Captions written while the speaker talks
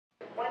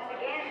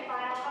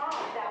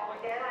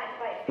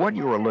What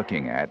you are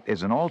looking at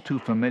is an all too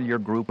familiar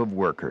group of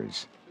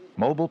workers,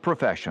 mobile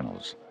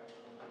professionals,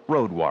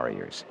 road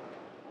warriors.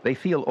 They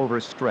feel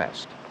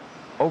overstressed,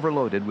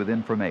 overloaded with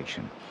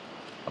information.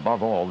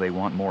 Above all, they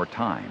want more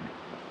time.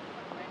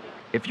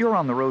 If you're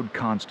on the road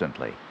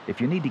constantly, if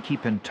you need to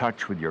keep in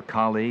touch with your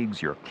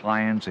colleagues, your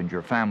clients, and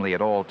your family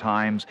at all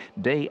times,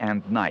 day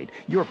and night,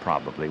 you're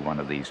probably one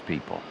of these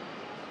people.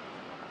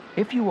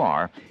 If you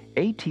are,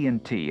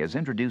 AT&T has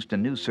introduced a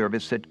new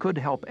service that could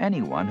help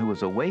anyone who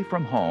is away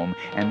from home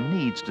and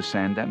needs to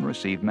send and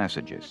receive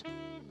messages.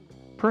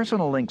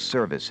 Personal Link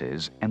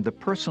services and the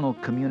personal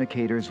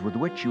communicators with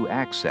which you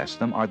access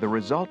them are the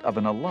result of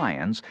an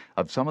alliance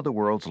of some of the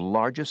world's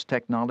largest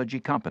technology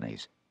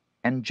companies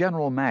and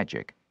General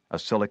Magic, a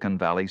Silicon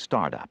Valley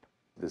startup.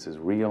 This is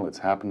real, it's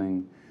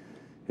happening.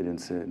 It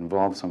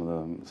involves some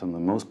of the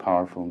most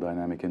powerful and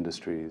dynamic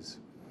industries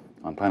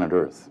on planet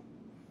Earth.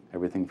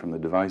 Everything from the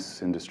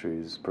device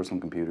industries, personal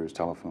computers,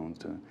 telephones,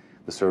 to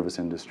the service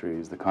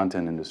industries, the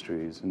content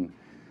industries, and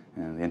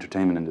the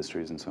entertainment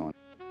industries, and so on.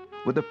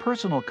 With a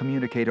personal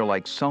communicator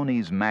like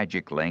Sony's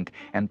Magic Link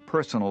and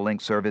Personal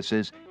Link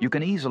services, you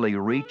can easily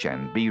reach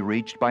and be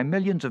reached by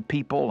millions of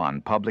people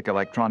on public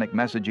electronic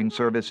messaging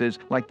services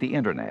like the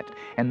Internet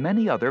and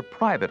many other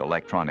private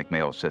electronic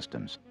mail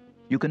systems.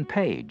 You can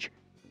page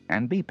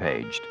and be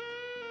paged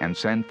and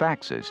send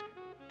faxes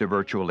to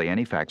virtually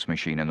any fax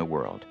machine in the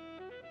world.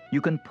 You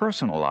can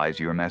personalize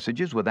your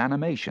messages with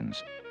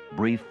animations,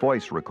 brief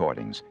voice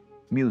recordings,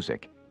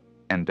 music,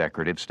 and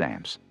decorative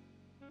stamps.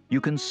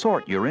 You can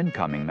sort your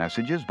incoming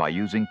messages by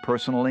using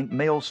Personal Link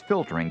Mail's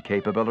filtering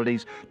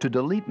capabilities to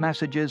delete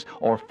messages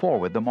or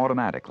forward them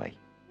automatically.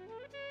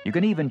 You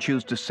can even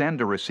choose to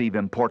send or receive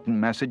important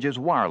messages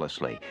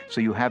wirelessly,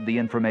 so you have the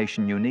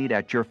information you need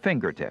at your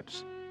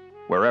fingertips,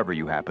 wherever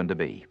you happen to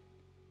be.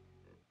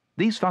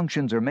 These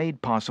functions are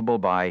made possible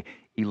by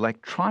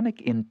electronic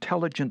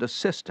intelligent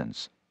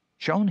assistants,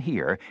 shown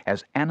here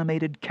as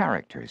animated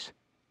characters.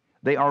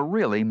 They are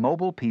really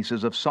mobile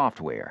pieces of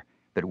software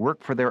that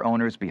work for their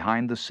owners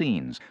behind the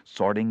scenes,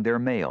 sorting their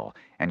mail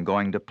and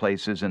going to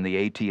places in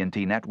the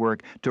AT&T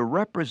network to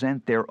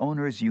represent their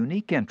owners'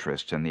 unique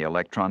interests in the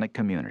electronic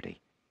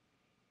community.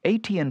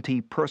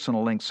 AT&T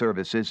Personal Link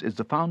Services is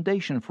the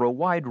foundation for a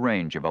wide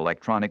range of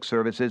electronic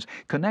services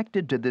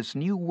connected to this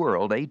new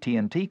world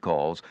AT&T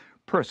calls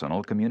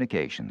personal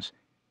communications.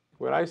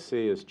 What I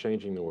see is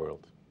changing the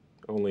world,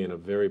 only in a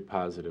very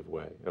positive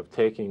way, of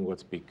taking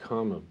what's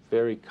become a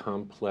very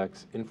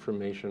complex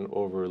information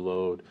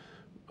overload,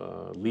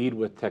 lead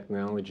with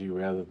technology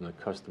rather than the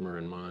customer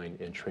in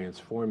mind, and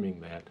transforming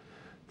that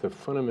to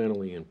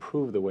fundamentally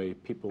improve the way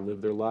people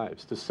live their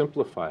lives, to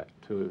simplify it,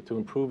 to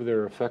improve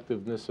their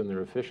effectiveness and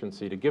their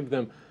efficiency, to give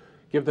them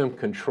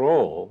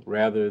control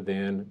rather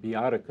than be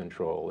out of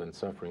control and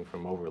suffering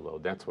from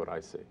overload. That's what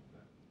I see.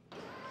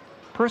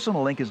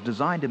 Personal Link is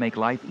designed to make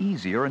life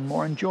easier and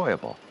more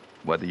enjoyable,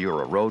 whether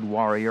you're a road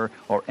warrior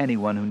or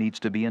anyone who needs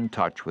to be in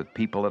touch with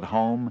people at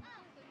home,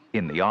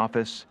 in the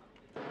office,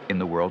 in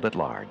the world at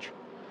large.